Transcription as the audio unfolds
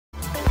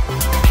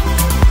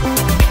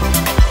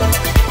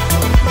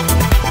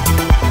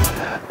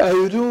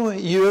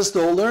US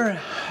dollar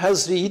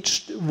has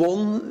reached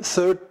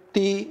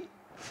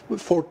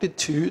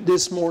 1.3042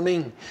 this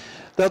morning.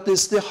 That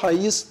is the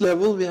highest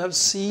level we have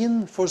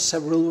seen for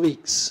several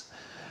weeks.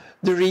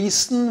 The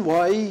reason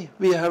why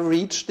we have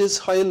reached this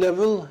high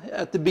level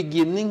at the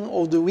beginning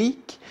of the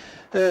week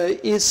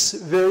is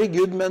very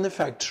good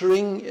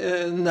manufacturing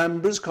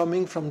numbers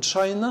coming from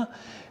China.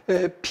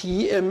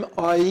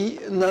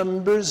 PMI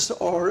numbers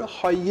are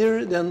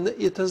higher than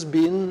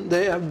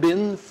they have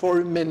been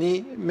for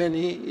many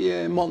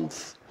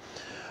months.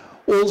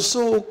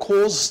 Also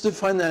caused the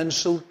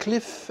financial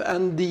cliff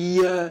and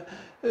the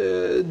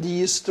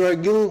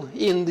struggle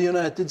in the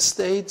United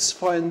States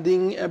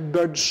finding a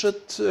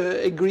budget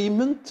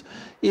agreement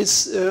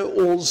is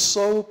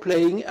also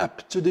playing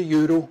up to the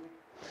euro.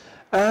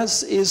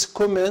 As is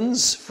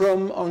comments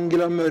from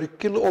Angela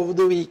Merkel over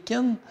the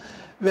weekend,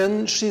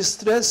 when she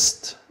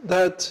stressed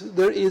that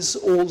there is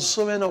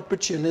also an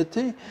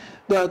opportunity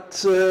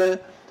that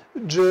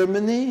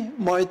Germany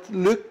might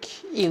look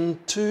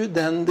into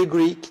then the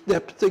Greek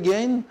debt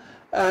again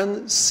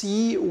and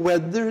see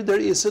whether there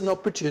is an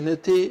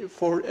opportunity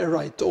for a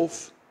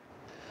write-off.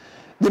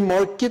 The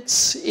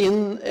markets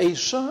in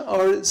Asia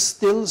are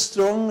still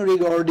strong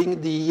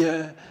regarding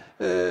the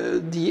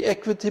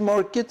equity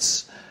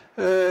markets.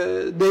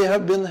 They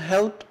have been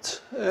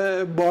helped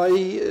by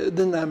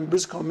the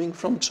numbers coming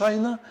from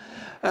China,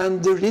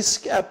 and the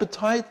risk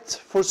appetite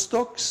for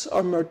stocks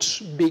are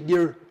much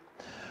bigger.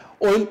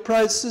 Oil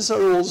prices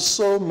are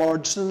also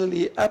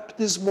marginally up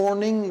this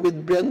morning,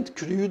 with Brent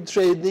crude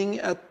trading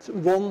at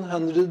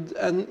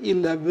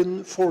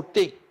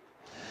 111.40.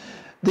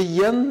 The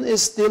yen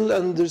is still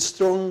under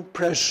strong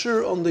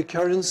pressure on the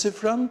currency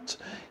front.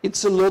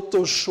 It's a lot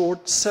of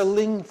short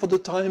selling for the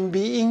time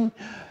being,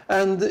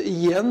 and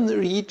yen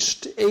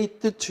reached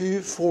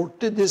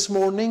 82.40 this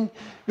morning,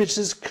 which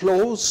is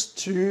close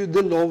to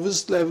the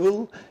lowest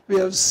level we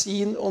have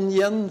seen on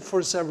yen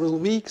for several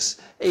weeks,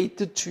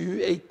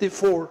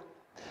 82.84.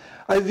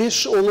 I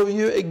wish all of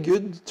you a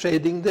good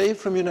trading day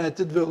from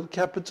United World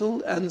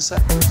Capital and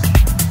Sachs.